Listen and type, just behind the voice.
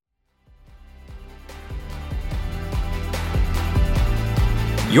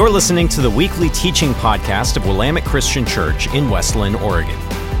You're listening to the weekly teaching podcast of Willamette Christian Church in Westland, Oregon.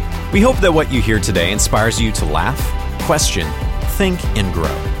 We hope that what you hear today inspires you to laugh, question, think, and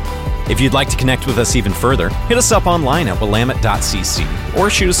grow. If you'd like to connect with us even further, hit us up online at willamette.cc or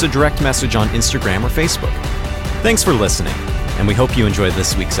shoot us a direct message on Instagram or Facebook. Thanks for listening, and we hope you enjoyed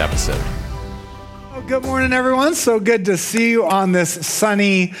this week's episode. Good morning, everyone. So good to see you on this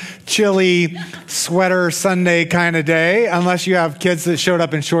sunny, chilly, sweater Sunday kind of day. Unless you have kids that showed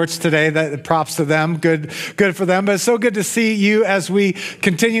up in shorts today, that props to them. Good for them. But it's so good to see you as we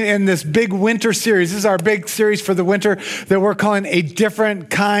continue in this big winter series. This is our big series for the winter that we're calling A Different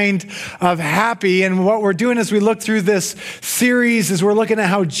Kind of Happy. And what we're doing as we look through this series is we're looking at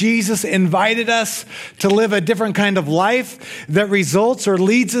how Jesus invited us to live a different kind of life that results or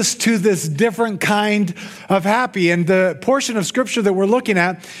leads us to this different kind of happy. And the portion of scripture that we're looking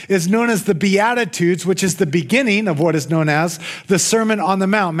at is known as the Beatitudes, which is the beginning of what is known as the Sermon on the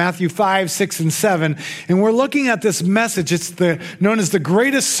Mount, Matthew 5, 6, and 7. And we're looking at this message. It's known as the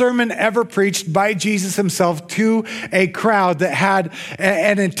greatest sermon ever preached by Jesus himself to a crowd that had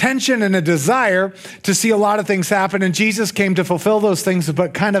an intention and a desire to see a lot of things happen. And Jesus came to fulfill those things,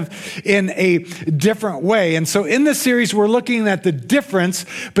 but kind of in a different way. And so in this series, we're looking at the difference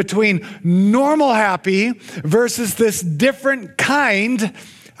between normal happy versus this different kind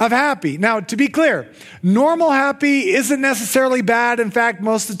of happy. Now, to be clear, normal happy isn't necessarily bad. In fact,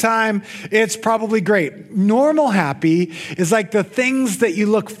 most of the time, it's probably great. Normal happy is like the things that you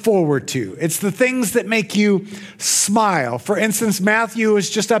look forward to. It's the things that make you smile. For instance, Matthew is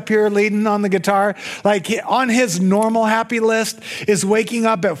just up here leading on the guitar. Like on his normal happy list is waking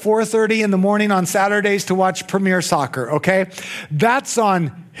up at 4:30 in the morning on Saturdays to watch Premier Soccer, okay? That's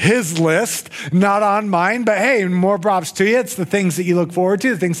on his list, not on mine, but hey, more props to you. It's the things that you look forward to,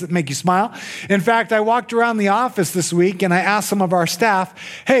 the things that make you smile. In fact, I walked around the office this week and I asked some of our staff,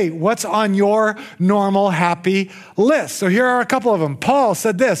 hey, what's on your normal happy list? So here are a couple of them. Paul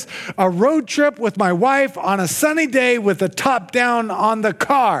said this: a road trip with my wife on a sunny day with the top down on the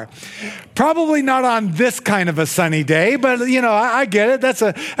car. Probably not on this kind of a sunny day, but you know, I get it. That's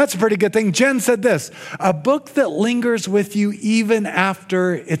a pretty good thing. Jen said this: a book that lingers with you even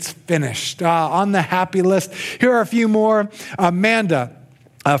after it's finished. On the happy list, here are a few more. Amanda: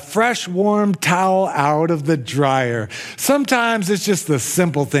 a fresh, warm towel out of the dryer. Sometimes it's just the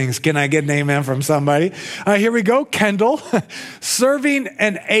simple things. Can I get an amen from somebody? Here we go. Kendall: serving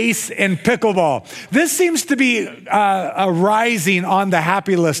an ace in pickleball. This seems to be a rising on the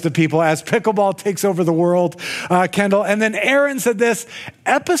happy list of people as pickleball takes over the world, Kendall. And then Aaron said this: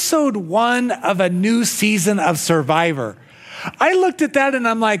 episode 1 of a new season of Survivor. I looked at that and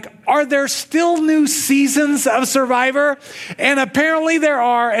I'm like, are there still new seasons of Survivor? And apparently there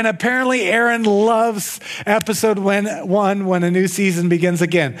are, and apparently Aaron loves episode 1 when a new season begins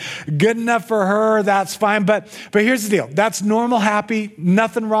again. Good enough for her, that's fine. But here's the deal. That's normal happy,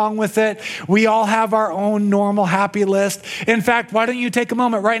 nothing wrong with it. We all have our own normal happy list. In fact, why don't you take a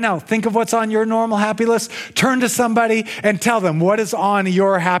moment right now, think of what's on your normal happy list, turn to somebody and tell them what is on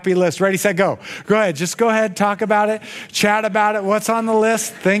your happy list. Ready, set, go. Go ahead, just go ahead, talk about it, chat about it. What's on the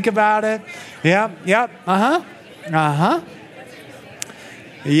list? Think about it. Yep.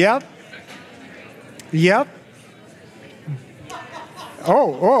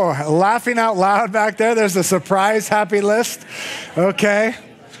 Oh, laughing out loud back there. There's a surprise happy list. Okay.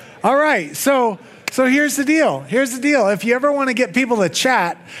 All right. So here's the deal. If you ever want to get people to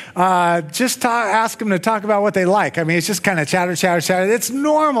chat, just ask them to talk about what they like. I mean, it's just kind of chatter. It's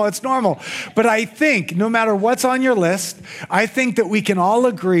normal. But I think no matter what's on your list, I think that we can all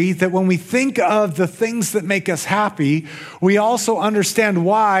agree that when we think of the things that make us happy, we also understand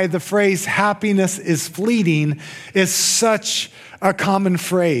why the phrase happiness is fleeting is such a common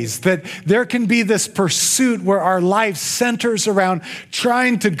phrase, that there can be this pursuit where our life centers around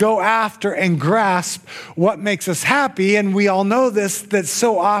trying to go after and grasp what makes us happy. And we all know this, that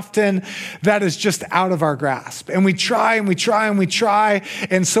so often that is just out of our grasp. And we try.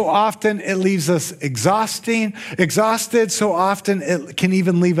 And so often it leaves us exhausted. So often it can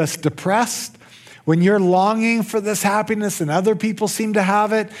even leave us depressed. When you're longing for this happiness and other people seem to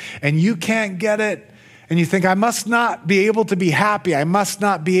have it and you can't get it, and you think, I must not be able to be happy. I must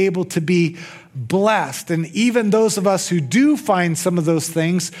not be able to be blessed. And even those of us who do find some of those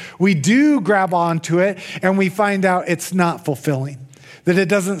things, we do grab onto it and we find out it's not fulfilling. that it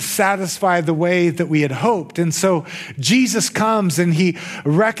doesn't satisfy the way that we had hoped. And so Jesus comes and he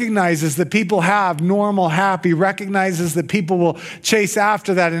recognizes that people have normal, happy, recognizes that people will chase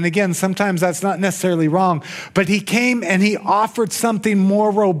after that. And again, sometimes that's not necessarily wrong, but he came and he offered something more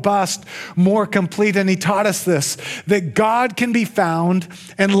robust, more complete. And he taught us this, that God can be found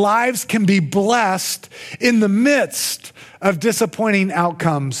and lives can be blessed in the midst of disappointing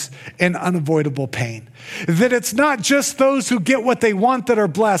outcomes and unavoidable pain. That it's not just those who get what they want that are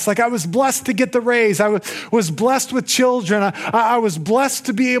blessed. Like I was blessed to get the raise. I was blessed with children. I was blessed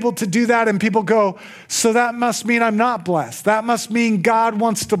to be able to do that. And people go, so that must mean I'm not blessed. That must mean God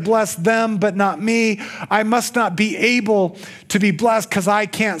wants to bless them, but not me. I must not be able to be blessed because I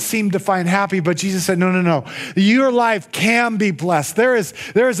can't seem to find happy. But Jesus said, no. Your life can be blessed. There is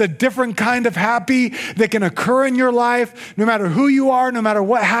a different kind of happy that can occur in your life, no matter who you are, no matter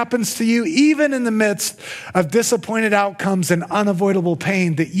what happens to you, even in the midst of disappointed outcomes and unavoidable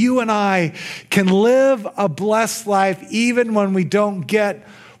pain, that you and I can live a blessed life even when we don't get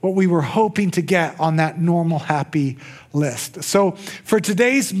what we were hoping to get on that normal happy list. So for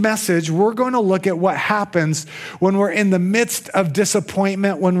today's message, we're going to look at what happens when we're in the midst of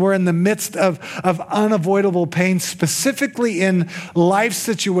disappointment, when we're in the midst of unavoidable pain, specifically in life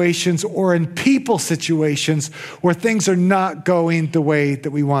situations or in people situations where things are not going the way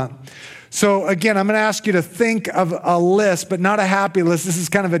that we want. So again, I'm going to ask you to think of a list, but not a happy list. This is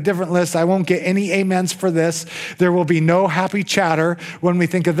kind of a different list. I won't get any amens for this. There will be no happy chatter when we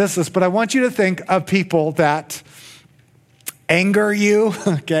think of this list, but I want you to think of people that anger you,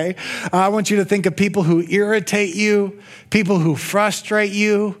 okay? I want you to think of people who irritate you, people who frustrate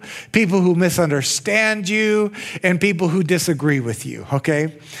you, people who misunderstand you, and people who disagree with you,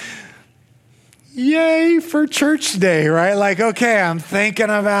 okay? Yay for church day, right? Like, okay, I'm thinking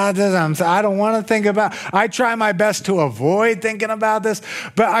about this. I don't want to think about, I try my best to avoid thinking about this,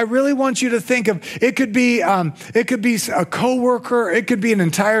 but I really want you to think of, it could be a coworker, it could be an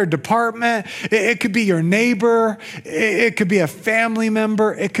entire department, it could be your neighbor, it could be a family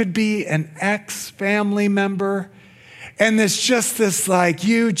member, it could be an ex-family member. And it's just this like,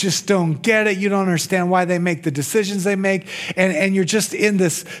 you just don't get it. You don't understand why they make the decisions they make. And you're just in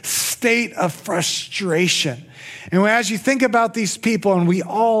this state of frustration. And as you think about these people, and we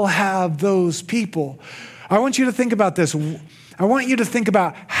all have those people, I want you to think about this. I want you to think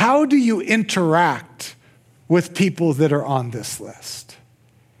about, how do you interact with people that are on this list?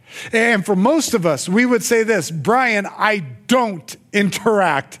 And for most of us, we would say this, Brian, I don't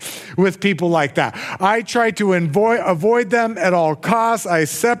interact with people like that. I try to avoid them at all costs. I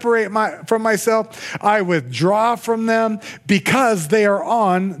separate from myself. I withdraw from them because they are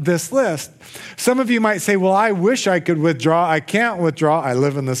on this list. Some of you might say, well, I wish I could withdraw. I can't withdraw. I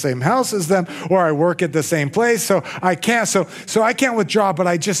live in the same house as them, or I work at the same place, so I can't. So I can't withdraw, but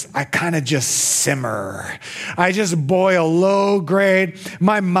I kind of just simmer. I just boil low grade.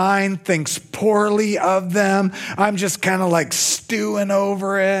 My mind thinks poorly of them. I'm just kind of like stewing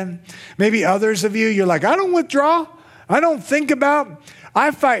over it. Maybe others of you, you're like, I don't withdraw. I don't think about.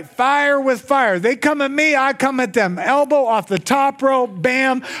 I fight fire with fire. They come at me, I come at them. Elbow off the top rope,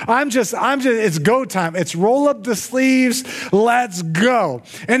 bam. I'm just, it's go time. It's roll up the sleeves, let's go.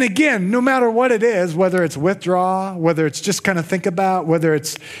 And again, no matter what it is, whether it's withdraw, whether it's just kind of think about, whether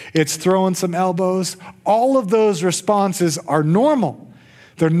it's throwing some elbows, all of those responses are normal.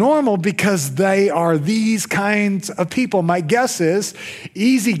 They're normal because they are these kinds of people. My guess is,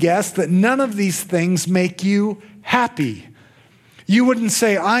 easy guess, that none of these things make you happy. You wouldn't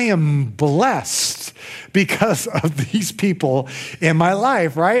say, I am blessed because of these people in my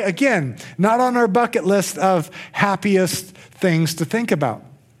life, right? Again, not on our bucket list of happiest things to think about.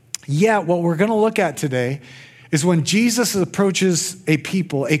 Yet, what we're going to look at today is when Jesus approaches a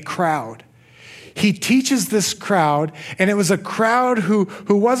people, a crowd. He teaches this crowd, and it was a crowd who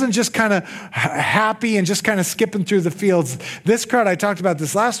wasn't just kind of happy and just kind of skipping through the fields. This crowd, I talked about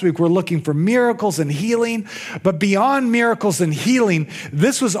this last week, were looking for miracles and healing. But beyond miracles and healing,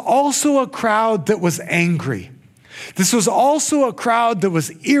 this was also a crowd that was angry. This was also a crowd that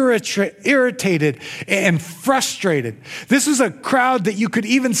was irritated and frustrated. This was a crowd that you could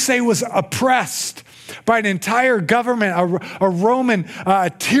even say was oppressed by an entire government, a Roman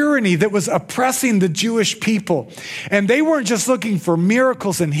tyranny that was oppressing the Jewish people. And they weren't just looking for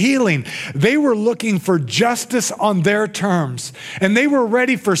miracles and healing. They were looking for justice on their terms. And they were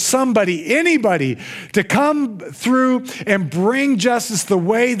ready for anybody to come through and bring justice the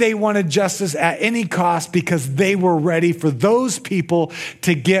way they wanted justice at any cost, because they were ready for those people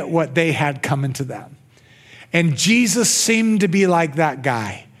to get what they had coming to them. And Jesus seemed to be like that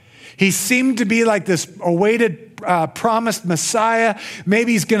guy. He seemed to be like this awaited promised Messiah.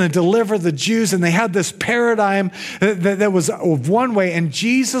 Maybe he's going to deliver the Jews. And they had this paradigm that was of one way. And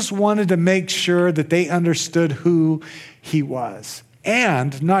Jesus wanted to make sure that they understood who he was.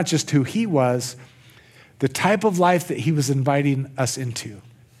 And not just who he was, the type of life that he was inviting us into.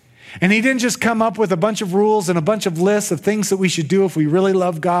 And he didn't just come up with a bunch of rules and a bunch of lists of things that we should do if we really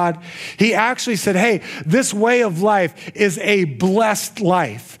love God. He actually said, hey, this way of life is a blessed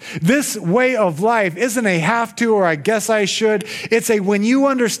life. This way of life isn't a have to or I guess I should. It's a when you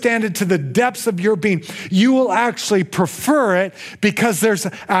understand it to the depths of your being, you will actually prefer it because there's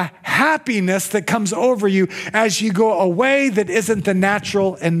a happiness that comes over you as you go a way that isn't the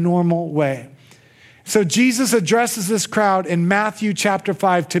natural and normal way. So Jesus addresses this crowd in Matthew chapter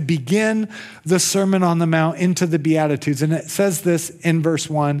 5 to begin the Sermon on the Mount into the Beatitudes. And it says this in verse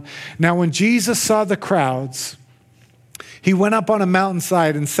 1. Now, when Jesus saw the crowds, he went up on a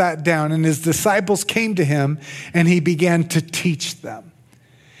mountainside and sat down, and his disciples came to him, and he began to teach them.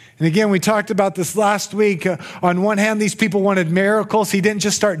 And again, we talked about this last week. On one hand, these people wanted miracles. He didn't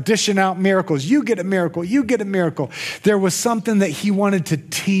just start dishing out miracles. You get a miracle. You get a miracle. There was something that he wanted to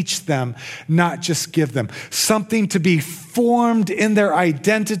teach them, not just give them. Something to be formed in their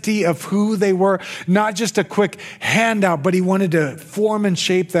identity of who they were, not just a quick handout, but he wanted to form and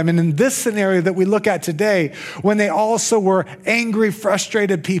shape them. And in this scenario that we look at today, when they also were angry,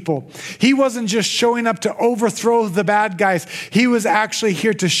 frustrated people, he wasn't just showing up to overthrow the bad guys. He was actually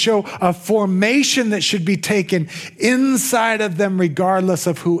here to show a formation that should be taken inside of them regardless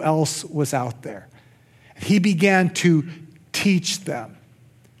of who else was out there. He began to teach them.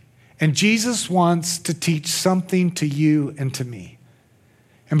 And Jesus wants to teach something to you and to me.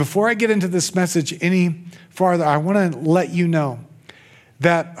 And before I get into this message any farther, I want to let you know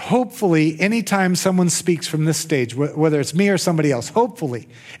that hopefully anytime someone speaks from this stage, whether it's me or somebody else, hopefully,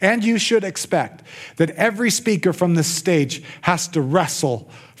 and you should expect that every speaker from this stage has to wrestle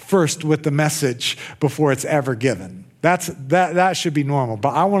first with the message before it's ever given. That should be normal. But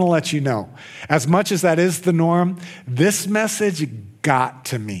I want to let you know, as much as that is the norm, this message got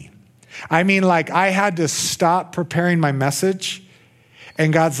to me. I mean, like I had to stop preparing my message,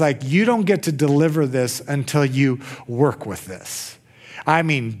 and God's like, you don't get to deliver this until you work with this. I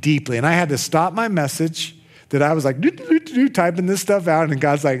mean, deeply. And I had to stop my message that I was like, typing this stuff out, and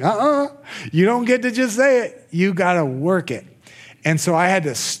God's like, you don't get to just say it. You got to work it. And so I had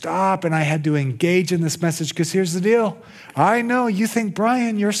to stop and I had to engage in this message because here's the deal. I know you think,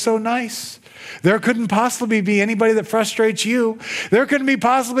 Brian, you're so nice. There couldn't possibly be anybody that frustrates you. There couldn't be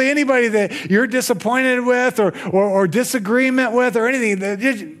possibly anybody that you're disappointed with or disagreement with or anything.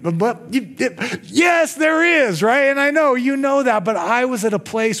 Yes, there is, right? And I know you know that, but I was at a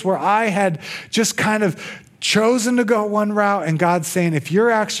place where I had just kind of chosen to go one route, and God's saying, if you're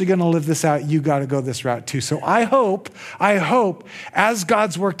actually going to live this out, you got to go this route too. So I hope, as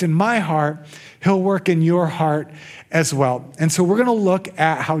God's worked in my heart, he'll work in your heart as well. And so we're going to look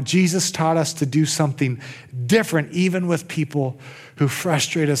at how Jesus taught us to do something different, even with people who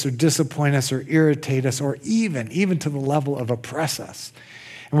frustrate us or disappoint us or irritate us or even to the level of oppress us.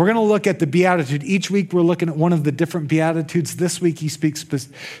 And we're going to look at the Beatitude. Each week, we're looking at one of the different Beatitudes. This week, he speaks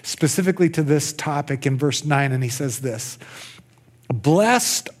specifically to this topic in verse 9, and he says this: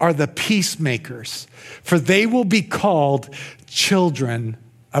 blessed are the peacemakers, for they will be called children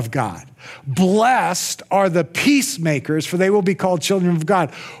of God. Blessed are the peacemakers, for they will be called children of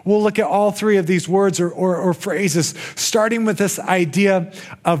God. We'll look at all three of these words or phrases, starting with this idea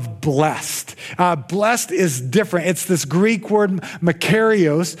of blessed. Blessed is different. It's this Greek word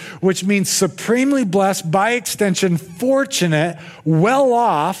makarios, which means supremely blessed, by extension, fortunate, well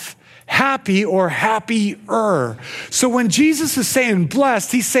off, happy or happier. So when Jesus is saying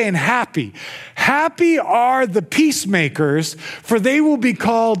blessed, he's saying happy. Happy are the peacemakers, for they will be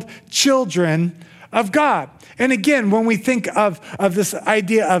called children of God. And again, when we think of this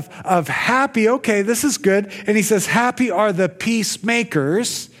idea of happy, okay, this is good. And he says, happy are the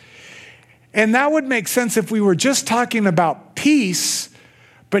peacemakers. And that would make sense if we were just talking about peace.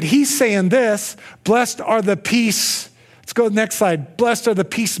 But he's saying this: blessed are the peace. Let's go to the next slide. Blessed are the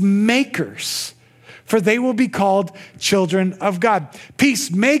peacemakers, for they will be called children of God.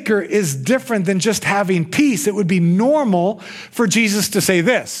 Peacemaker is different than just having peace. It would be normal for Jesus to say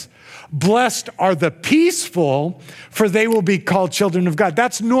this: blessed are the peaceful, for they will be called children of God.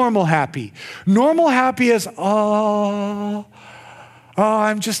 That's normal happy. Normal happy is, I'm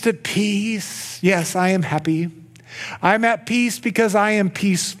just at peace. Yes, I am happy. I'm at peace because I am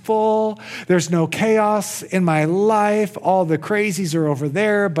peaceful. There's no chaos in my life. All the crazies are over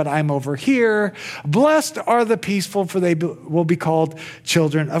there, but I'm over here. Blessed are the peaceful, for they will be called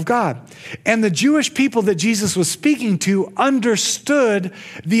children of God. And the Jewish people that Jesus was speaking to understood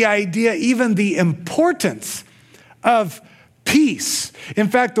the idea, even the importance of peace. In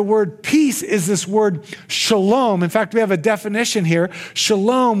fact, the word peace is this word shalom. In fact, we have a definition here,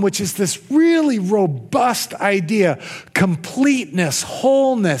 shalom, which is this really robust idea: completeness,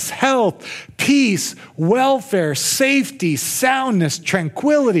 wholeness, health, peace, welfare, safety, soundness,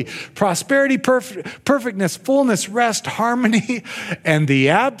 tranquility, prosperity, perfectness, fullness, rest, harmony, and the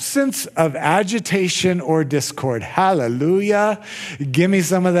absence of agitation or discord. Hallelujah. Give me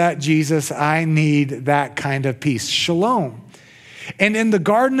some of that, Jesus. I need that kind of peace. Shalom. And in the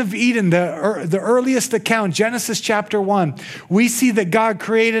Garden of Eden, the earliest account, Genesis chapter 1, we see that God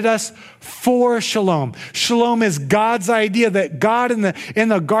created us for shalom. Shalom is God's idea that God in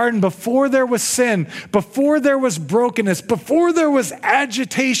the garden, before there was sin, before there was brokenness, before there was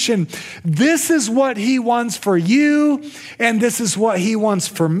agitation, this is what he wants for you, and this is what he wants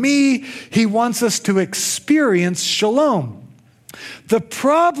for me. He wants us to experience shalom. The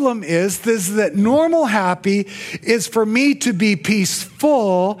problem is that normal happy is for me to be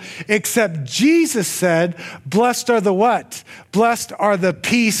peaceful, except Jesus said, blessed are the what? Blessed are the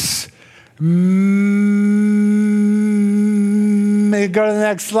peace. Go to the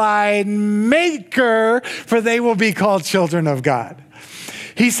next slide. Maker, for they will be called children of God.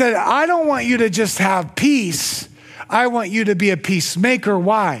 He said, I don't want you to just have peace. I want you to be a peacemaker.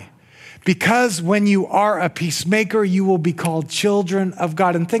 Why? Because when you are a peacemaker, you will be called children of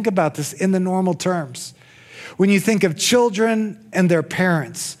God. And think about this in the normal terms. When you think of children and their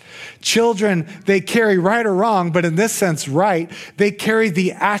parents, children, they carry right or wrong, but in this sense, right, they carry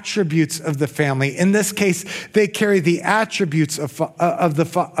the attributes of the family. In this case, they carry the attributes of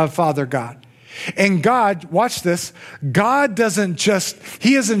Father God. And God, watch this, God isn't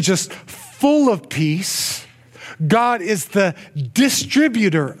just full of peace. God is the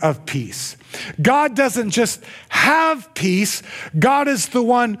distributor of peace. God doesn't just have peace. God is the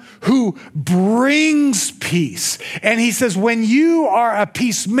one who brings peace. And he says, when you are a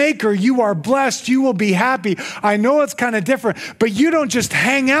peacemaker, you are blessed. You will be happy. I know it's kind of different, but you don't just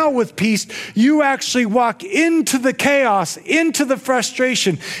hang out with peace. You actually walk into the chaos, into the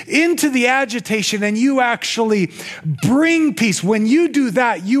frustration, into the agitation, and you actually bring peace. When you do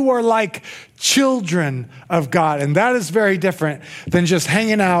that, you are like children of God. And that is very different than just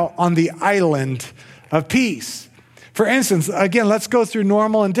hanging out on the island of peace. For instance, again, let's go through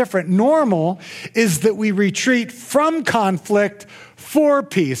normal and different. Normal is that we retreat from conflict for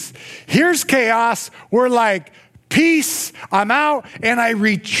peace. Here's chaos. We're like, peace, I'm out, and I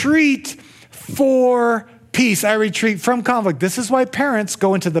retreat for peace. I retreat from conflict. This is why parents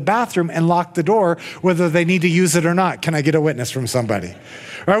go into the bathroom and lock the door, whether they need to use it or not. Can I get a witness from somebody?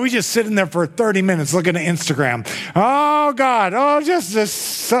 Or are we just sitting there for 30 minutes looking at Instagram? Oh, God. Oh, just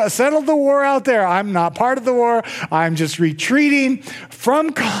settle the war out there. I'm not part of the war. I'm just retreating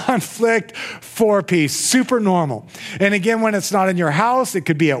from conflict for peace. Super normal. And again, when it's not in your house, it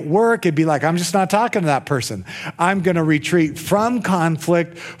could be at work. It'd be like, I'm just not talking to that person. I'm going to retreat from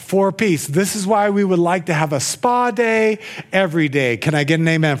conflict for peace. This is why we would like to have a spa day every day. Can I get an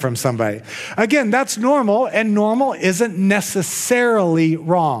amen from somebody? Again, that's normal, and normal isn't necessarily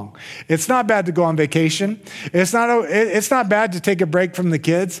wrong. It's not bad to go on vacation. It's not bad to take a break from the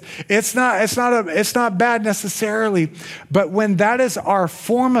kids. It's not bad necessarily. But when that is our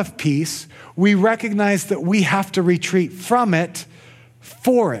form of peace, we recognize that we have to retreat from it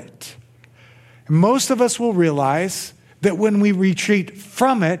for it. Most of us will realize that when we retreat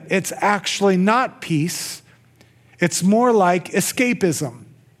from it, it's actually not peace. It's more like escapism.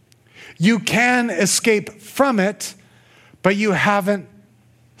 You can escape from it, but you haven't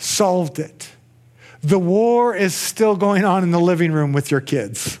solved it. The war is still going on in the living room with your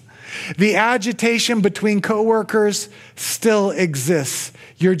kids. The agitation between coworkers still exists.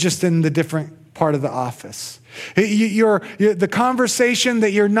 You're just in the different part of the office. The conversation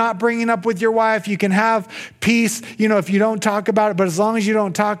that you're not bringing up with your wife, you can have peace, if you don't talk about it, but as long as you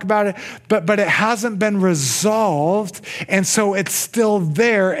don't talk about it, but it hasn't been resolved, and so it's still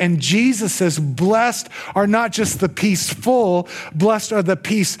there. And Jesus says, blessed are not just the peaceful, blessed are the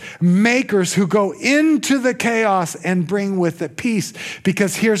peacemakers who go into the chaos and bring with it peace.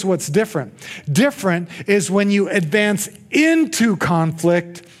 Because here's what's different. Different is when you advance into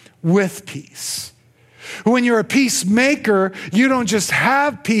conflict with peace. When you're a peacemaker, you don't just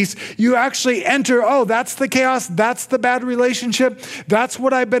have peace, you actually enter, oh, that's the chaos, that's the bad relationship, that's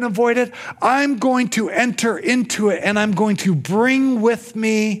what I've been avoided. I'm going to enter into it and I'm going to bring with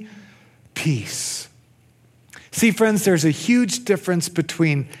me peace. See, friends, there's a huge difference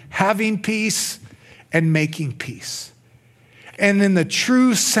between having peace and making peace. And in the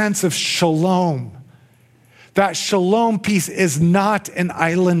true sense of shalom, that shalom peace is not an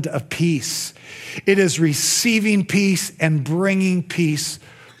island of peace. It is receiving peace and bringing peace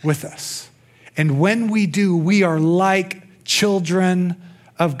with us. And when we do, we are like children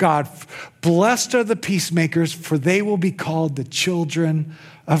of God. Blessed are the peacemakers, for they will be called the children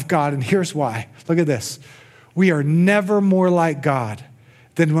of God. And here's why. Look at this. We are never more like God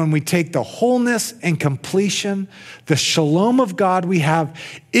than when we take the wholeness and completion, the shalom of God we have,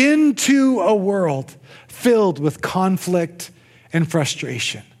 into a world filled with conflict and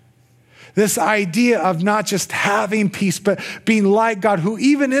frustration. This idea of not just having peace, but being like God, who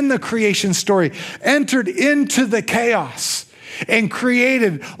even in the creation story entered into the chaos and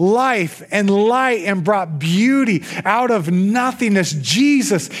created life and light and brought beauty out of nothingness.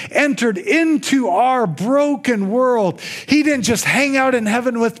 Jesus entered into our broken world. He didn't just hang out in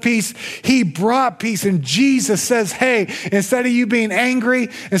heaven with peace. He brought peace. And Jesus says, hey, instead of you being angry,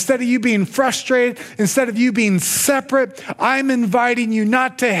 instead of you being frustrated, instead of you being separate, I'm inviting you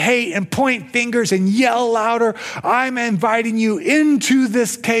not to hate and point fingers and yell louder. I'm inviting you into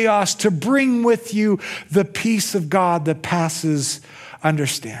this chaos to bring with you the peace of God that passes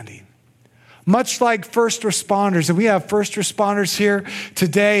understanding. Much like first responders, and we have first responders here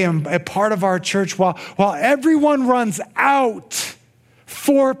today and a part of our church, while everyone runs out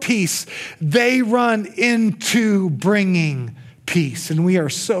for peace, they run into bringing peace. And we are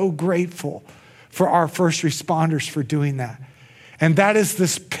so grateful for our first responders for doing that. And that is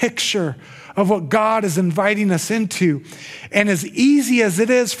this picture of what God is inviting us into. And as easy as it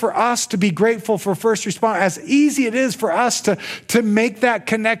is for us to be grateful for first responders, as easy it is for us to make that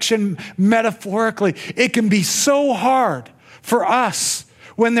connection metaphorically, it can be so hard for us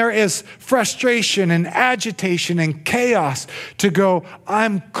when there is frustration and agitation and chaos to go,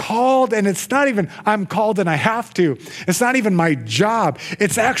 I'm called, and it's not even, I'm called and I have to. It's not even my job.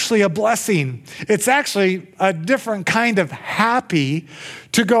 It's actually a blessing. It's actually a different kind of happy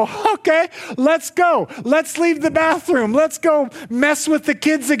to go, okay, let's go. Let's leave the bathroom. Let's go mess with the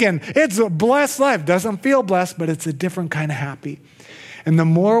kids again. It's a blessed life. Doesn't feel blessed, but it's a different kind of happy. And the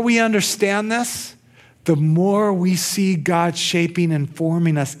more we understand this, the more we see God shaping and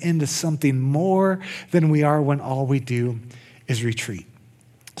forming us into something more than we are when all we do is retreat.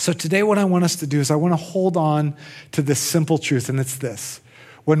 So today what I want us to do is I want to hold on to this simple truth, and it's this.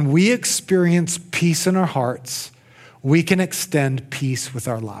 When we experience peace in our hearts, we can extend peace with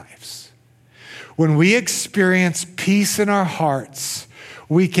our lives. When we experience peace in our hearts,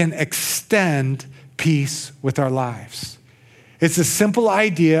 we can extend peace with our lives. It's a simple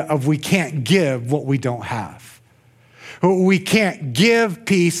idea of we can't give what we don't have. We can't give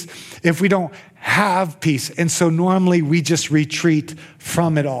peace if we don't have peace. And so normally we just retreat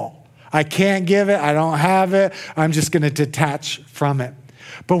from it all. I can't give it. I don't have it. I'm just going to detach from it.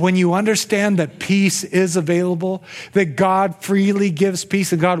 But when you understand that peace is available, that God freely gives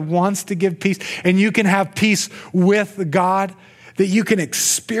peace and God wants to give peace, and you can have peace with God, that you can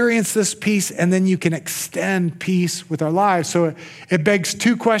experience this peace and then you can extend peace with our lives. So it begs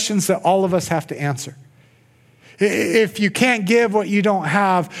two questions that all of us have to answer. If you can't give what you don't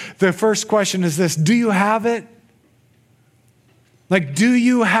have, the first question is this: do you have it? Like, do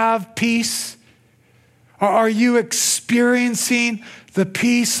you have peace? Are you experiencing the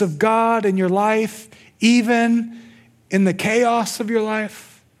peace of God in your life, even in the chaos of your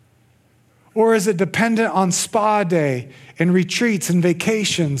life? Or is it dependent on spa day and retreats and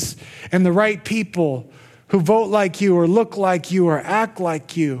vacations and the right people who vote like you or look like you or act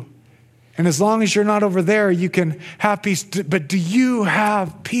like you? And as long as you're not over there, you can have peace. But do you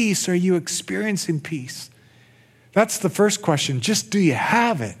have peace? Are you experiencing peace? That's the first question. Just do you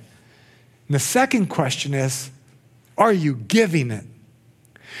have it? And the second question is, are you giving it?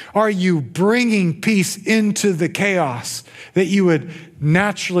 Are you bringing peace into the chaos that you would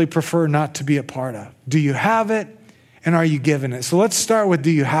naturally prefer not to be a part of? Do you have it, and are you giving it? So let's start with,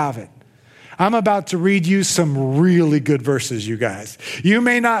 do you have it? I'm about to read you some really good verses, you guys. You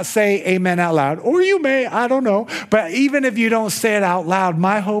may not say amen out loud, or you may, I don't know. But even if you don't say it out loud,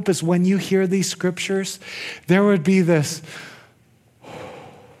 my hope is when you hear these scriptures, there would be this,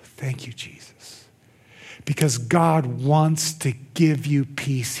 thank you, Jesus. Because God wants to give you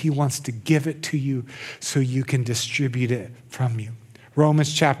peace. He wants to give it to you so you can distribute it from you.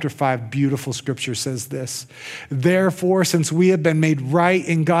 Romans chapter 5, beautiful scripture says this. Therefore, since we have been made right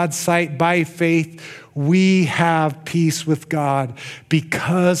in God's sight by faith, we have peace with God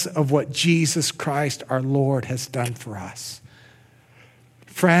because of what Jesus Christ, our Lord, has done for us.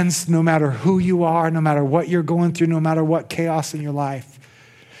 Friends, no matter who you are, no matter what you're going through, no matter what chaos in your life,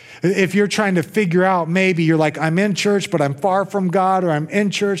 if you're trying to figure out, maybe you're like, I'm in church, but I'm far from God, or I'm in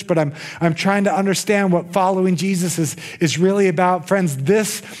church, but I'm trying to understand what following Jesus is really about. Friends,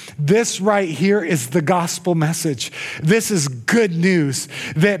 this right here is the gospel message. This is good news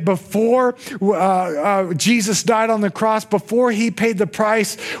that before Jesus died on the cross, before he paid the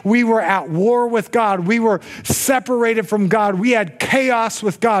price, we were at war with God. We were separated from God. We had chaos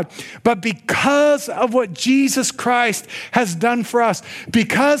with God. But because of what Jesus Christ has done for us,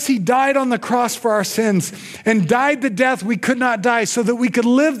 because he died on the cross for our sins and died the death we could not die so that we could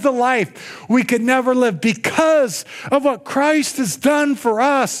live the life we could never live. Because of what Christ has done for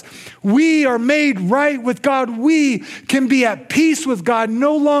us, we are made right with God. We can be at peace with God,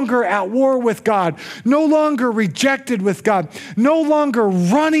 no longer at war with God, no longer rejected with God, no longer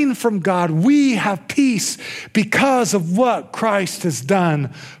running from God. We have peace because of what Christ has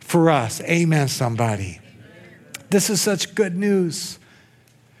done for us. Amen, somebody. This is such good news.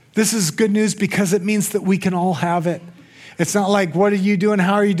 This is good news because it means that we can all have it. It's not like, what are you doing?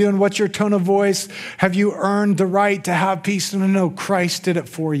 How are you doing? What's your tone of voice? Have you earned the right to have peace? No, Christ did it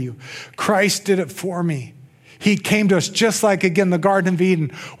for you. Christ did it for me. He came to us just like, again, the Garden of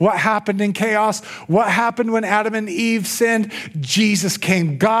Eden. What happened in chaos? What happened when Adam and Eve sinned? Jesus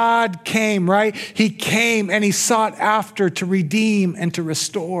came. God came, right? He came and he sought after to redeem and to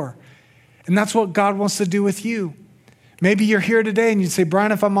restore. And that's what God wants to do with you. Maybe you're here today and you'd say,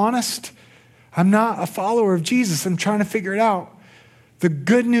 Brian, if I'm honest, I'm not a follower of Jesus. I'm trying to figure it out. The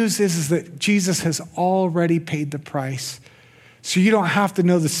good news is that Jesus has already paid the price. So you don't have to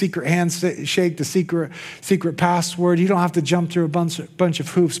know the secret handshake, the secret password. You don't have to jump through a bunch of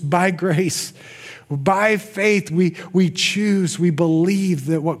hoops. By grace, by faith, we choose, we believe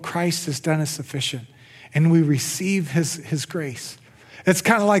that what Christ has done is sufficient. And we receive his grace. It's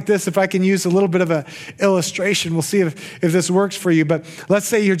kind of like this. If I can use a little bit of an illustration, we'll see if this works for you. But let's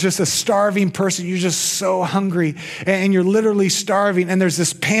say you're just a starving person. You're just so hungry and you're literally starving. And there's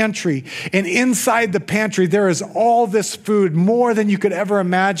this pantry. And inside the pantry, there is all this food, more than you could ever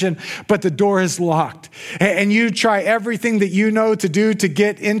imagine. But the door is locked. And you try everything that you know to do to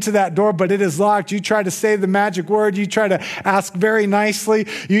get into that door, but it is locked. You try to say the magic word. You try to ask very nicely.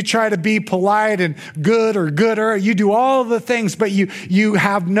 You try to be polite and good or gooder. You do all the things, but you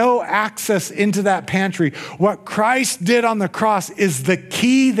have no access into that pantry. What Christ did on the cross is the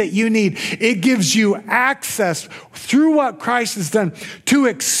key that you need. It gives you access through what Christ has done to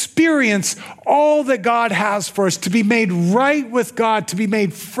experience all that God has for us, to be made right with God, to be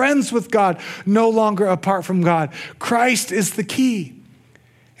made friends with God, no longer apart from God. Christ is the key.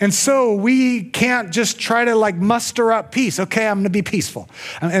 And so we can't just try to muster up peace. Okay, I'm going to be peaceful.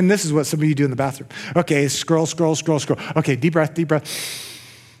 And this is what some of you do in the bathroom. Okay, scroll. Okay, deep breath.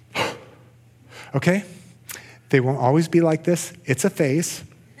 Okay, they won't always be like this. It's a phase.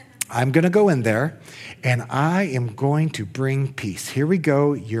 I'm going to go in there and I am going to bring peace. Here we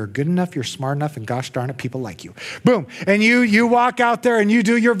go. You're good enough. You're smart enough. And gosh darn it, people like you. Boom. And you walk out there and you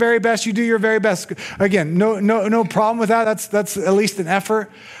do your very best. You do your very best. Again, no problem with that. That's at least an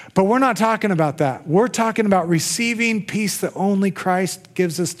effort. But we're not talking about that. We're talking about receiving peace that only Christ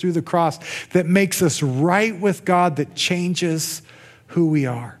gives us through the cross, that makes us right with God, that changes who we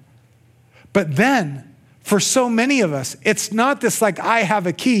are. But then, for so many of us, it's not this I have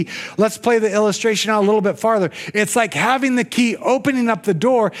a key. Let's play the illustration out a little bit farther. It's like having the key, opening up the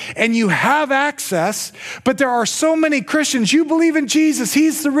door, and you have access, but there are so many Christians. You believe in Jesus.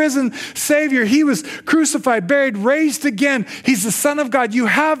 He's the risen Savior. He was crucified, buried, raised again. He's the Son of God. You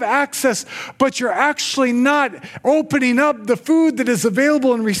have access, but you're actually not opening up the food that is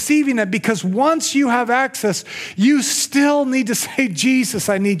available and receiving it, because once you have access, you still need to say, Jesus,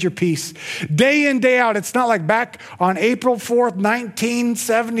 I need your peace. Day in, day out. It's not like back on April 4th,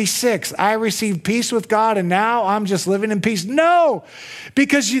 1976, I received peace with God and now I'm just living in peace. No,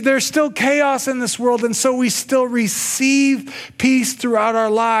 because there's still chaos in this world, and so we still receive peace throughout our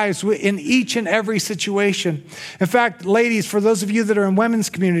lives in each and every situation. In fact, ladies, for those of you that are in women's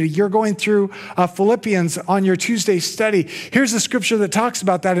community, you're going through Philippians on your Tuesday study. Here's a scripture that talks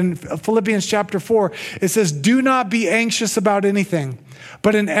about that in Philippians chapter 4. It says, do not be anxious about anything,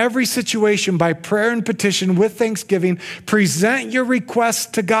 but in every situation, by prayer and petition with thanksgiving, present your requests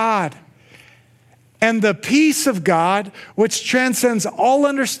to God. And the peace of God, which transcends all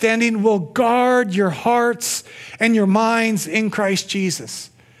understanding, will guard your hearts and your minds in Christ Jesus.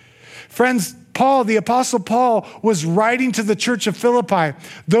 Friends, Paul, the Apostle Paul, was writing to the church of Philippi,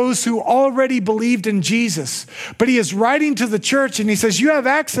 those who already believed in Jesus. But he is writing to the church and he says, you have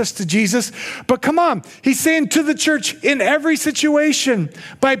access to Jesus, but come on. He's saying to the church in every situation,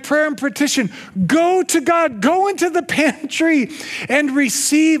 by prayer and petition, go to God, go into the pantry and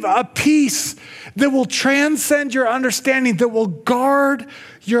receive a peace that will transcend your understanding, that will guard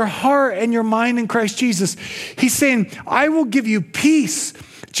your heart and your mind in Christ Jesus. He's saying, I will give you peace.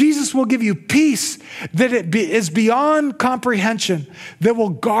 Jesus will give you peace that is beyond comprehension, that will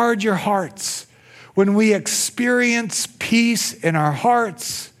guard your hearts. When we experience peace in our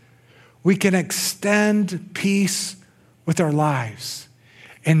hearts, we can extend peace with our lives.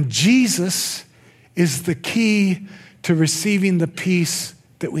 And Jesus is the key to receiving the peace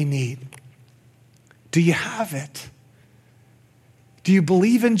that we need. Do you have it? Do you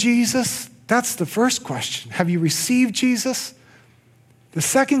believe in Jesus? That's the first question. Have you received Jesus? The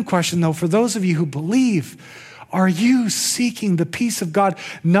second question, though, for those of you who believe, are you seeking the peace of God,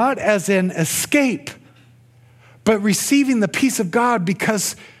 not as an escape, but receiving the peace of God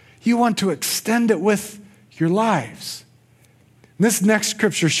because you want to extend it with your lives? This next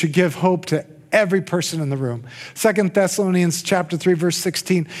scripture should give hope to every person in the room. 2 Thessalonians chapter 3, verse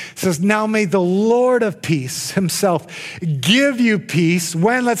 16 says, now may the Lord of peace himself give you peace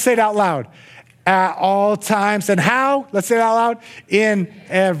when, let's say it out loud, at all times. And how? Let's say it out loud. In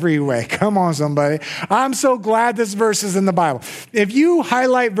every way. Come on, somebody. I'm so glad this verse is in the Bible. If you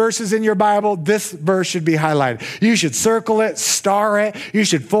highlight verses in your Bible, this verse should be highlighted. You should circle it, star it. You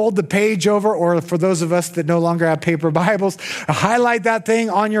should fold the page over, or for those of us that no longer have paper Bibles, highlight that thing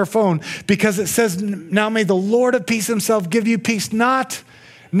on your phone, because it says, now may the Lord of peace himself give you peace, not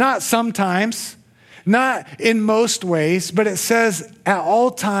sometimes, not in most ways, but it says at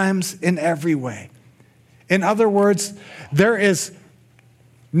all times, in every way. In other words, there is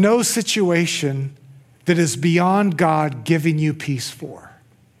no situation that is beyond God giving you peace for.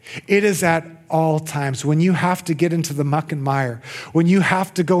 It is at all times. When you have to get into the muck and mire, when you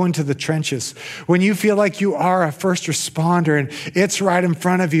have to go into the trenches, when you feel like you are a first responder and it's right in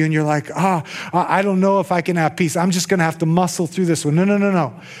front of you and you're like, I don't know if I can have peace. I'm just going to have to muscle through this one.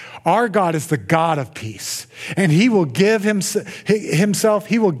 No. Our God is the God of peace, and he will give himself,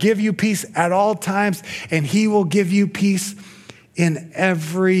 he will give you peace at all times, and he will give you peace in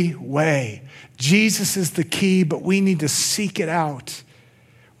every way. Jesus is the key, but we need to seek it out.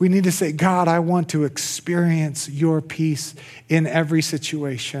 We need to say, God, I want to experience your peace in every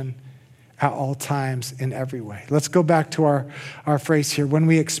situation, at all times, in every way. Let's go back to our phrase here. When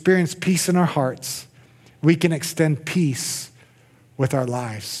we experience peace in our hearts, we can extend peace with our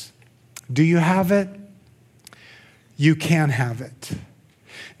lives. Do you have it? You can have it.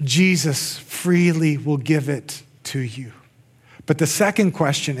 Jesus freely will give it to you. But the second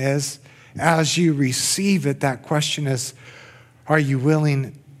question is, as you receive it, that question is, are you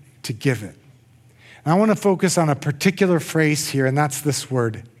willing to give it? And I want to focus on a particular phrase here, and that's this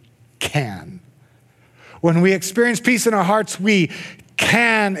word, can. When we experience peace in our hearts, we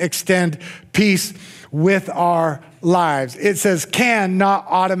can extend peace with our lives. It says can, not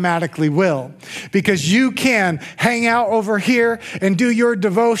automatically will, because you can hang out over here and do your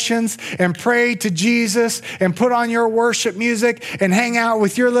devotions and pray to Jesus and put on your worship music and hang out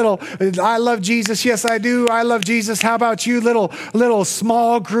with your little, I love Jesus. Yes, I do. I love Jesus. How about you? Little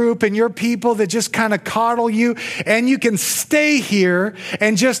small group and your people that just kind of coddle you, and you can stay here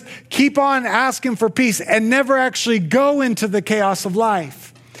and just keep on asking for peace and never actually go into the chaos of life.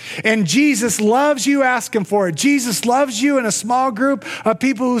 And Jesus loves you asking for it. Jesus loves you in a small group of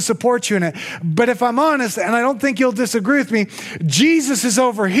people who support you in it. But if I'm honest, and I don't think you'll disagree with me, Jesus is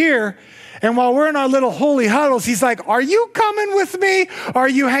over here. And while we're in our little holy huddles, he's like, are you coming with me? Or are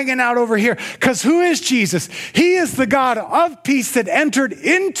you hanging out over here? Because who is Jesus? He is the God of peace that entered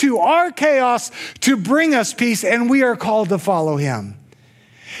into our chaos to bring us peace. And we are called to follow him.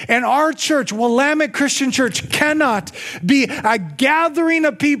 And our church, Willamette Christian Church, cannot be a gathering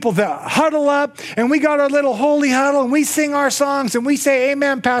of people that huddle up and we got our little holy huddle and we sing our songs and we say,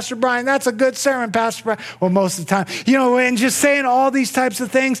 amen, Pastor Brian. That's a good sermon, Pastor Brian. Well, most of the time, and just saying all these types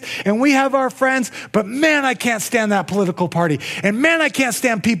of things. And we have our friends, but man, I can't stand that political party. And man, I can't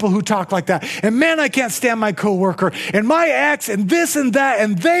stand people who talk like that. And man, I can't stand my coworker and my ex and this and that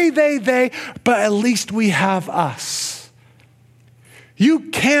and they, but at least we have us.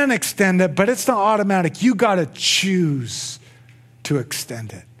 You can extend it, but it's not automatic. You got to choose to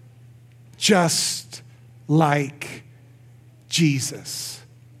extend it. Just like Jesus.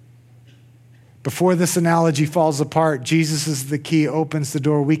 Before this analogy falls apart, Jesus is the key, opens the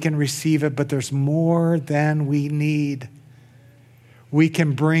door. We can receive it, but there's more than we need. We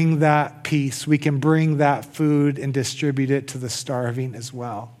can bring that peace. We can bring that food and distribute it to the starving as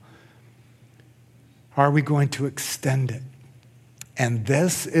well. Are we going to extend it? And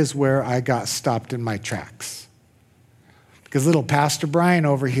this is where I got stopped in my tracks. Because little Pastor Brian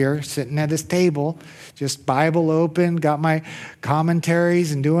over here, sitting at his table, just Bible open, got my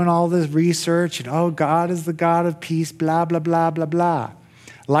commentaries and doing all this research. And, oh, God is the God of peace, blah, blah, blah, blah, blah.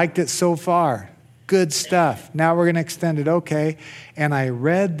 Liked it so far. Good stuff. Now we're going to extend it. Okay. And I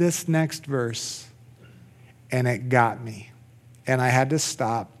read this next verse, and it got me. And I had to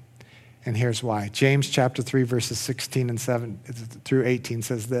stop. And here's why. James chapter 3, verses 16 and 7 through 18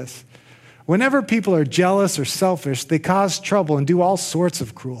 says this. Whenever people are jealous or selfish, they cause trouble and do all sorts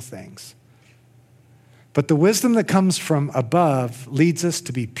of cruel things. But the wisdom that comes from above leads us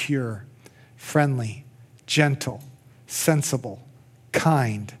to be pure, friendly, gentle, sensible,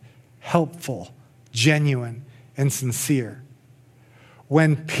 kind, helpful, genuine, and sincere.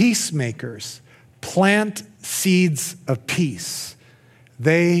 When peacemakers plant seeds of peace,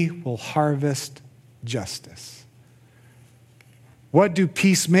 they will harvest justice. What do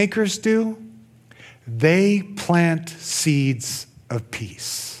peacemakers do? They plant seeds of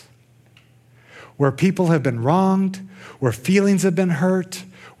peace. Where people have been wronged, where feelings have been hurt,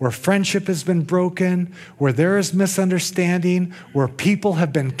 where friendship has been broken, where there is misunderstanding, where people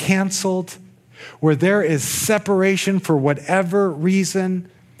have been canceled, where there is separation for whatever reason,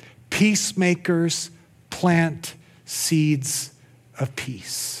 peacemakers plant seeds of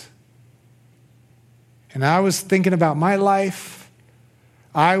peace. And I was thinking about my life.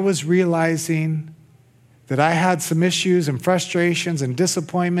 I was realizing that I had some issues and frustrations and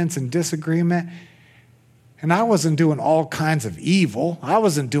disappointments and disagreement. And I wasn't doing all kinds of evil. I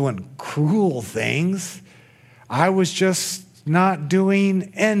wasn't doing cruel things. I was just not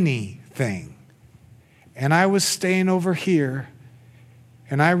doing anything. And I was staying over here.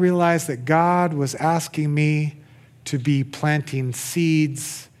 And I realized that God was asking me to be planting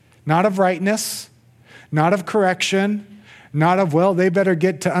seeds, not of rightness, not of correction, not of, well, they better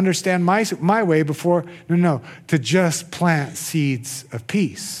get to understand my way before, no, to just plant seeds of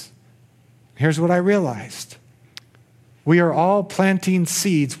peace. Here's what I realized. We are all planting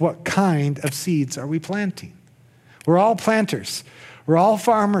seeds. What kind of seeds are we planting? We're all planters. We're all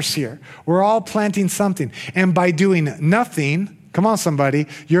farmers here. We're all planting something. And by doing nothing, come on somebody,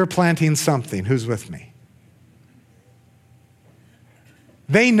 you're planting something. Who's with me?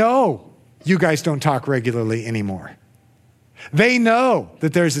 They know you guys don't talk regularly anymore. They know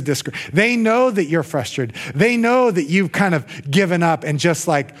that there's a discord. They know that you're frustrated. They know that you've kind of given up and just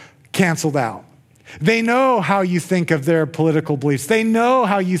like canceled out. They know how you think of their political beliefs. They know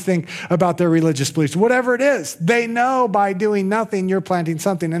how you think about their religious beliefs. Whatever it is, they know by doing nothing, you're planting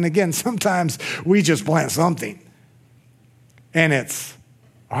something. And again, sometimes we just plant something. And it's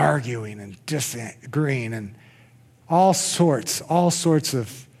arguing and disagreeing and all sorts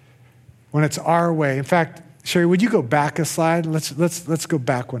of, when it's our way. In fact, Sherry, would you go back a slide? Let's go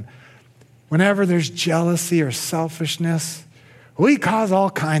back one. Whenever there's jealousy or selfishness, we cause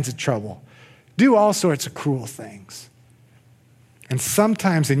all kinds of trouble, do all sorts of cruel things. And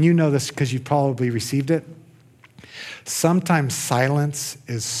sometimes, and you know this because you've probably received it, sometimes silence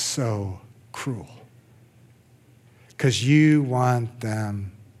is so cruel because you want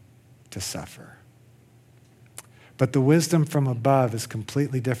them to suffer. But the wisdom from above is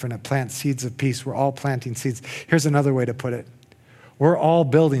completely different. It plants seeds of peace. We're all planting seeds. Here's another way to put it. We're all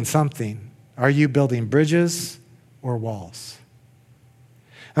building something. Are you building bridges or walls?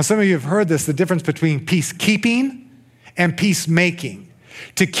 Now, some of you have heard this, the difference between peacekeeping and peacemaking.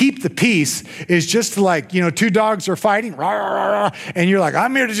 To keep the peace is just like, two dogs are fighting, rah, rah, rah, and you're like,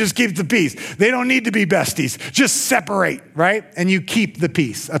 I'm here to just keep the peace. They don't need to be besties. Just separate, right? And you keep the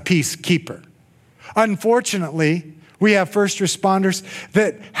peace, a peacekeeper. Unfortunately, we have first responders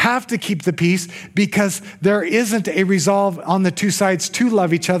that have to keep the peace because there isn't a resolve on the two sides to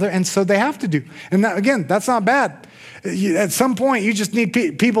love each other, and so they have to do. And that, again, that's not bad. At some point, you just need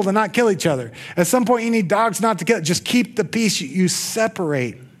people to not kill each other. At some point, you need dogs not to kill. Just keep the peace. You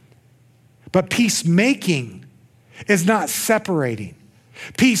separate. But peacemaking is not separating.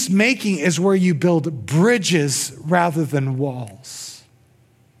 Peacemaking is where you build bridges rather than walls.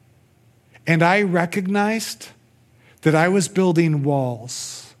 And I recognized that I was building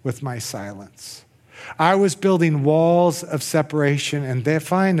walls with my silence. I was building walls of separation, and they're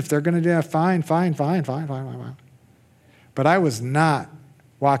fine. If they're going to do that, fine. But I was not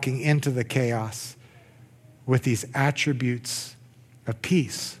walking into the chaos with these attributes of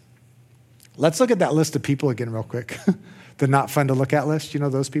peace. Let's look at that list of people again real quick. The not fun to look at list, you know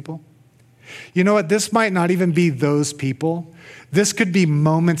those people? You know what? This might not even be those people. This could be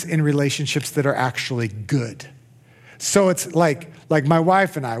moments in relationships that are actually good. So it's like my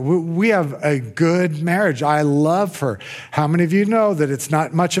wife and I, we have a good marriage. I love her. How many of you know that it's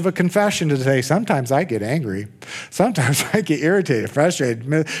not much of a confession to say, sometimes I get angry. Sometimes I get irritated,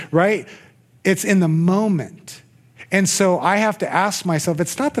 frustrated, right? It's in the moment. And so I have to ask myself,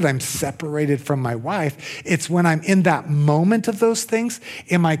 it's not that I'm separated from my wife. It's when I'm in that moment of those things,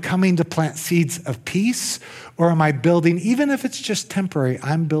 am I coming to plant seeds of peace? Or am I building, even if it's just temporary,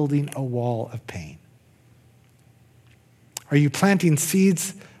 I'm building a wall of pain? Are you planting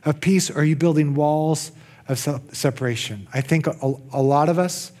seeds of peace, or are you building walls of separation? I think a lot of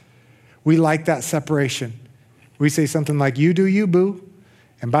us, we like that separation. We say something like, you do you, boo.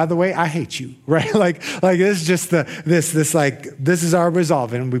 And by the way, I hate you, right? Like this is just this is our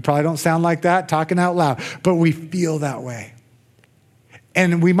resolve. And we probably don't sound like that talking out loud, but we feel that way.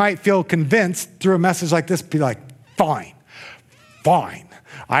 And we might feel convinced through a message like this, be like, fine.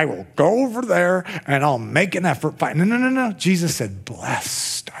 I will go over there and I'll make an effort. Fine. No. Jesus said,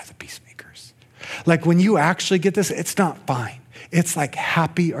 blessed are the peacemakers. Like when you actually get this, it's not fine. It's like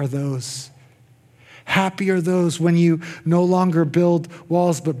happy are those. Happy are those when you no longer build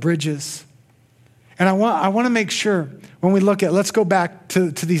walls but bridges. And I want to make sure when we look at, let's go back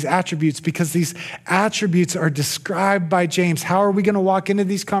to these attributes, because these attributes are described by James. How are we going to walk into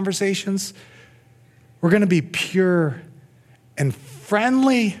these conversations? We're going to be pure and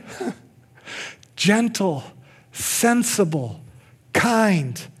friendly, gentle, sensible,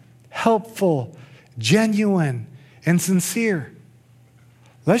 kind, helpful, genuine, and sincere.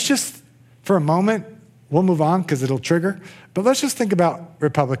 Let's just, for a moment, we'll move on because it'll trigger, but let's just think about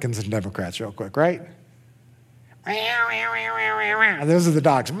Republicans and Democrats real quick, right? Those are the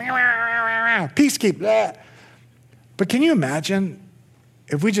dogs. Peacekeep. But can you imagine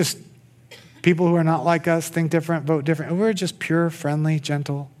if we just, people who are not like us, think different, vote different, and we're just pure, friendly,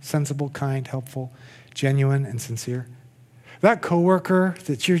 gentle, sensible, kind, helpful, genuine, and sincere? That coworker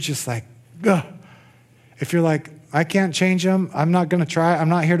that you're just like, ugh. If you're like, I can't change them, I'm not going to try, I'm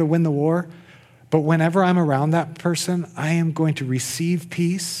not here to win the war, but whenever I'm around that person, I am going to receive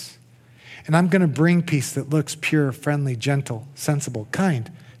peace, and I'm going to bring peace that looks pure, friendly, gentle, sensible,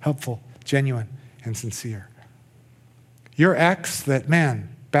 kind, helpful, genuine, and sincere. Your ex that,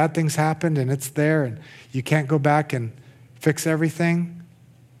 man, bad things happened and it's there and you can't go back and fix everything,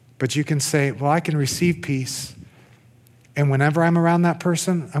 but you can say, well, I can receive peace. And whenever I'm around that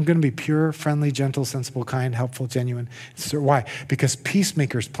person, I'm going to be pure, friendly, gentle, sensible, kind, helpful, genuine. So why? Because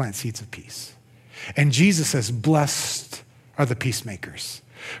peacemakers plant seeds of peace. And Jesus says, blessed are the peacemakers,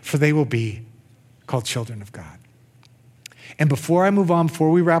 for they will be called children of God. And before I move on,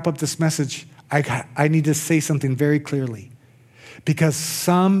 before we wrap up this message, I need to say something very clearly. Because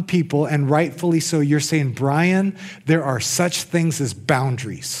some people, and rightfully so, you're saying, Brian, there are such things as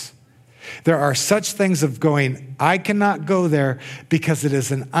boundaries. There are such things of going, I cannot go there because it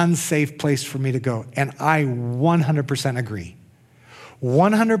is an unsafe place for me to go. And I 100% agree.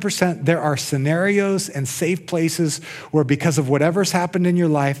 100%, there are scenarios and safe places where, because of whatever's happened in your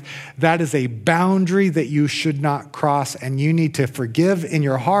life, that is a boundary that you should not cross, and you need to forgive in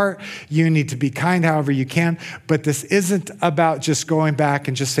your heart. You need to be kind however you can, but this isn't about just going back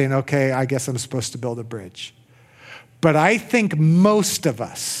and just saying, okay, I guess I'm supposed to build a bridge. But I think most of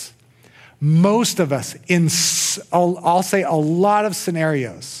us in, I'll say a lot of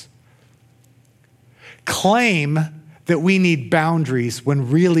scenarios, claim that we need boundaries when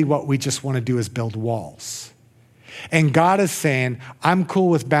really what we just want to do is build walls. And God is saying, I'm cool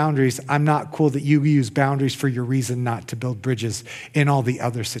with boundaries. I'm not cool that you use boundaries for your reason not to build bridges in all the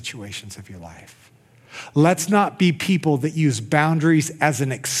other situations of your life. Let's not be people that use boundaries as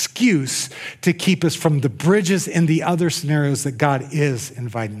an excuse to keep us from the bridges in the other scenarios that God is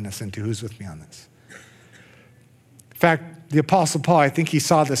inviting us into. Who's with me on this? In fact, the Apostle Paul, I think he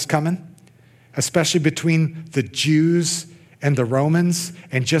saw this coming, especially between the Jews and the Romans,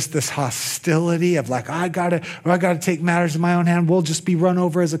 and just this hostility of like, I gotta take matters in my own hand. We'll just be run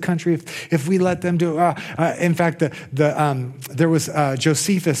over as a country if we let them do it. In fact, there was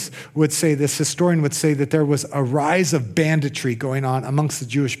Josephus would say, this historian would say that there was a rise of banditry going on amongst the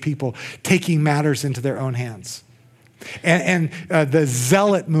Jewish people, taking matters into their own hands. And the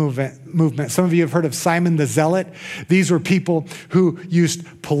zealot movement, some of you have heard of Simon the Zealot. These were people who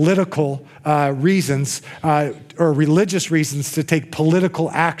used political reasons or religious reasons to take political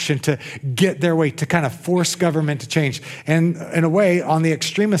action to get their way, to kind of force government to change. And in a way, on the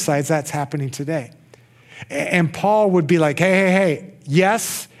extremist sides, that's happening today. And Paul would be like, hey,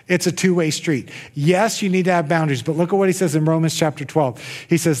 yes, It's a two-way street. Yes, you need to have boundaries, but look at what he says in Romans chapter 12.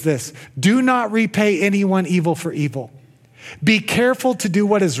 He says this, do not repay anyone evil for evil. Be careful to do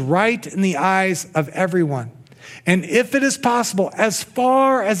what is right in the eyes of everyone. And if it is possible, as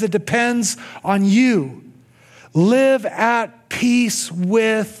far as it depends on you, live at peace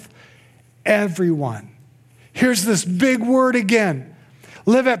with everyone. Here's this big word again.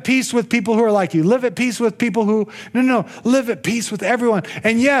 Live at peace with people who are like you. Live at peace with people who, no, live at peace with everyone.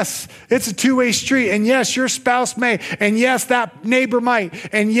 And yes, it's a two-way street. And yes, your spouse may. And yes, that neighbor might.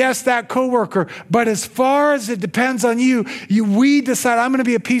 And yes, that coworker. But as far as it depends on you, we decide, I'm going to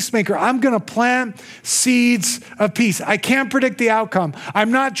be a peacemaker. I'm going to plant seeds of peace. I can't predict the outcome.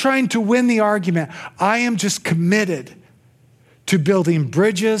 I'm not trying to win the argument. I am just committed to building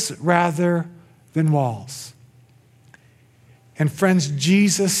bridges rather than walls. And friends,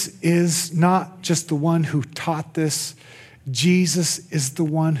 Jesus is not just the one who taught this. Jesus is the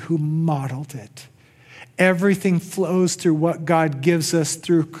one who modeled it. Everything flows through what God gives us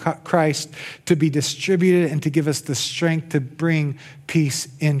through Christ to be distributed and to give us the strength to bring peace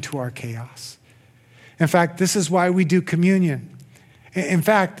into our chaos. In fact, this is why we do communion. In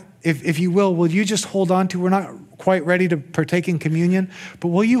fact, if you will you just hold on to, we're not quite ready to partake in communion, but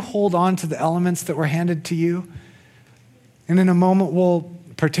will you hold on to the elements that were handed to you? And in a moment, we'll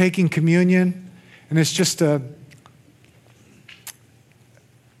partake in communion, and it's just an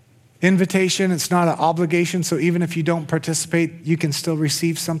invitation. It's not an obligation, so even if you don't participate, you can still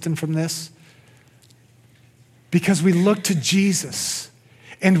receive something from this. Because we look to Jesus,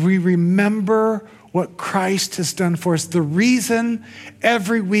 and we remember what Christ has done for us. The reason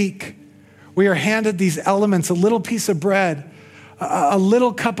every week we are handed these elements, a little piece of bread, a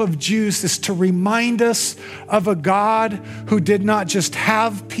little cup of juice, is to remind us of a God who did not just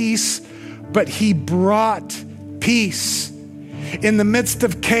have peace, but he brought peace. In the midst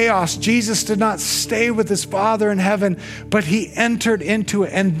of chaos, Jesus did not stay with his Father in heaven, but he entered into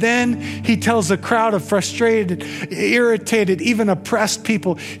it. And then he tells a crowd of frustrated, irritated, even oppressed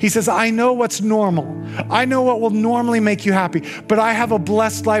people, he says, I know what's normal. I know what will normally make you happy, but I have a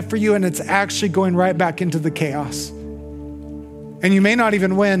blessed life for you, and it's actually going right back into the chaos. And you may not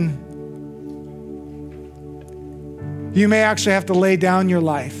even win. You may actually have to lay down your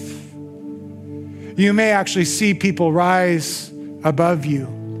life. You may actually see people rise above you.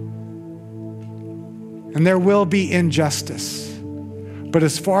 And there will be injustice. But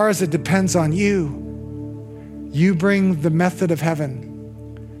as far as it depends on you, you bring the method of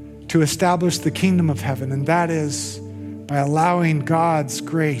heaven to establish the kingdom of heaven. And that is by allowing God's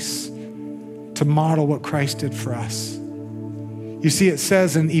grace to model what Christ did for us. You see, it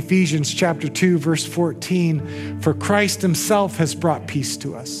says in Ephesians chapter 2, verse 14, for Christ himself has brought peace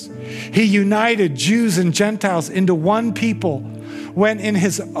to us. He united Jews and Gentiles into one people when in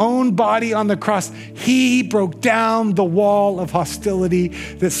his own body on the cross, he broke down the wall of hostility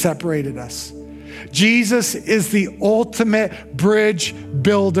that separated us. Jesus is the ultimate bridge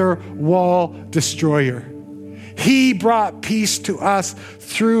builder, wall destroyer. He brought peace to us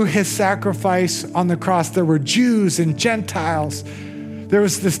through his sacrifice on the cross. There were Jews and Gentiles. There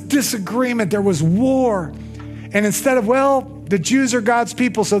was this disagreement. There was war. And instead of, the Jews are God's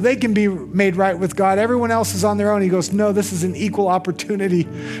people, so they can be made right with God. Everyone else is on their own. He goes, no, this is an equal opportunity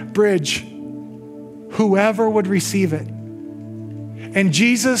bridge. Whoever would receive it. And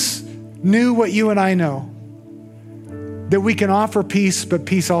Jesus knew what you and I know, that we can offer peace, but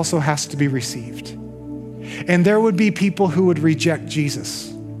peace also has to be received. And there would be people who would reject Jesus.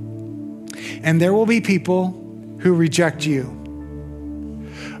 And there will be people who reject you.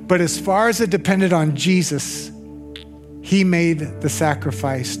 But as far as it depended on Jesus, he made the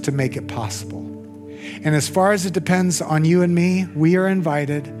sacrifice to make it possible. And as far as it depends on you and me, we are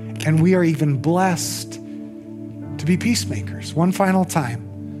invited and we are even blessed to be peacemakers. One final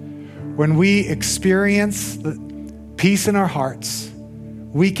time, when we experience peace in our hearts,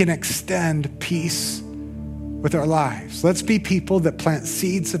 we can extend peace with our lives. Let's be people that plant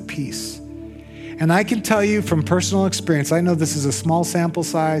seeds of peace. And I can tell you from personal experience, I know this is a small sample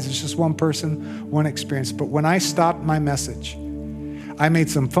size, it's just one person, one experience, but when I stopped my message, I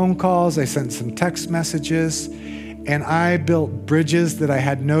made some phone calls, I sent some text messages, and I built bridges that I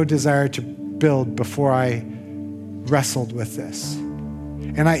had no desire to build before I wrestled with this.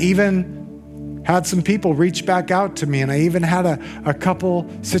 And I even had some people reach back out to me, and I even had a couple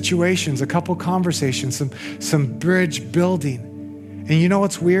situations, a couple conversations, some bridge building. And you know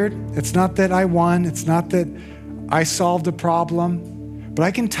what's weird? It's not that I won. It's not that I solved a problem. But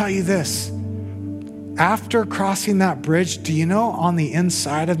I can tell you this. After crossing that bridge, do you know on the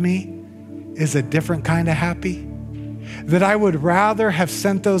inside of me is a different kind of happy? that I would rather have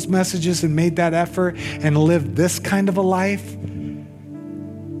sent those messages and made that effort and lived this kind of a life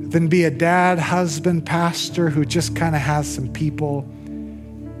than be a dad, husband, pastor who just kind of has some people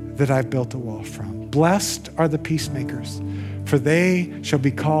that I've built a wall from. Blessed are the peacemakers, for they shall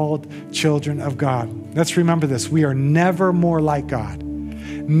be called children of God. Let's remember this. We are never more like God.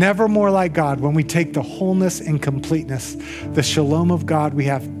 Never more like God when we take the wholeness and completeness, the shalom of God we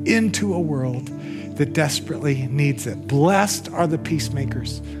have into a world that desperately needs it. Blessed are the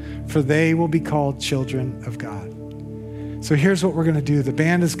peacemakers, for they will be called children of God. So here's what we're going to do. The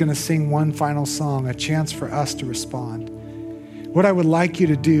band is going to sing one final song, a chance for us to respond. What I would like you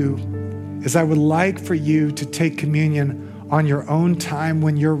to do is I would like for you to take communion on your own time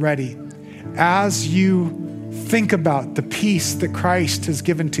when you're ready. As you think about the peace that Christ has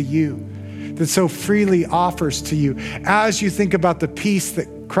given to you, that so freely offers to you, as you think about the peace that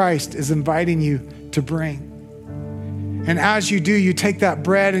Christ is inviting you to bring. And as you do, you take that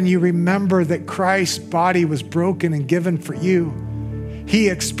bread and you remember that Christ's body was broken and given for you. He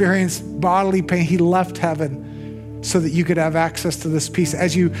experienced bodily pain. He left heaven so that you could have access to this peace.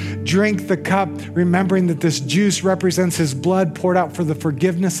 As you drink the cup, remembering that this juice represents his blood poured out for the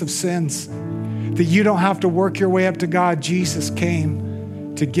forgiveness of sins, that you don't have to work your way up to God. Jesus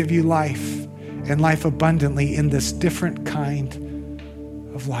came to give you life and life abundantly in this different kind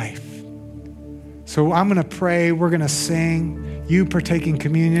of life. So I'm going to pray, we're going to sing, you partaking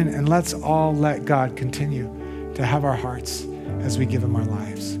communion, and let's all let God continue to have our hearts as we give him our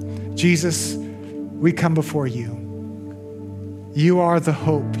lives. Jesus, we come before you. You are the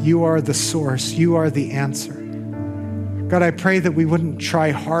hope. You are the source. You are the answer. God, I pray that we wouldn't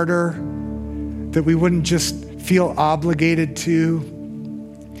try harder, that we wouldn't just feel obligated to,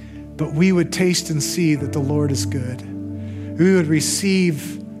 but we would taste and see that the Lord is good. We would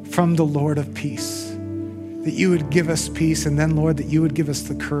receive from the Lord of peace, that you would give us peace, and then, Lord, that you would give us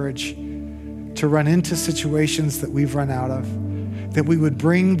the courage to run into situations that we've run out of, that we would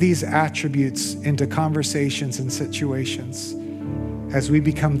bring these attributes into conversations and situations as we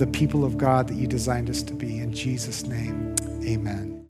become the people of God that you designed us to be. In Jesus' name, amen.